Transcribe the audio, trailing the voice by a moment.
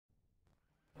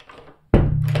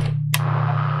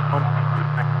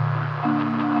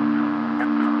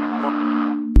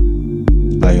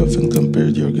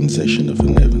compare the organization of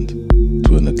an event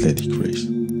to an athletic race.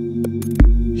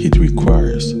 It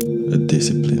requires a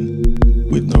discipline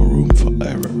with no room for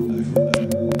error,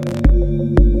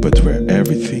 but where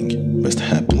everything must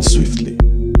happen swiftly.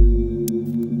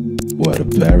 What a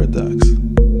paradox!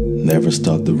 Never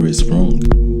start the race wrong.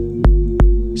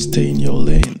 Stay in your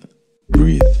lane,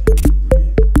 breathe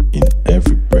in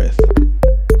every breath,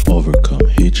 overcome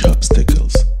each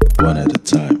obstacles one at a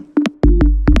time,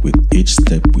 with each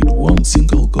step with one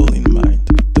single goal in mind,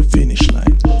 the finish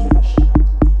line.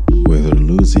 Whether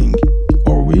losing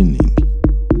or winning,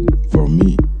 for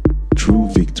me, true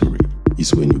victory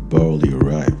is when you barely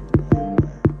arrive.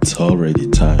 It's already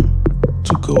time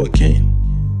to go again.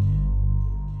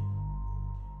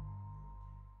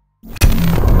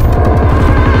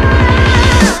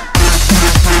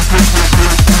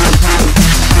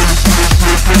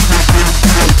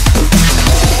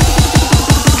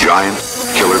 Giant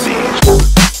killer bees.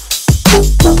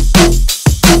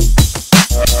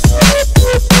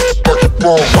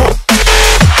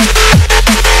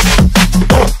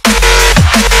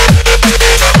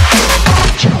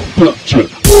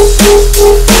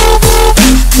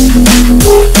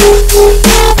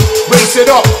 Raise it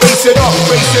up, raise it up,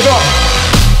 raise it up.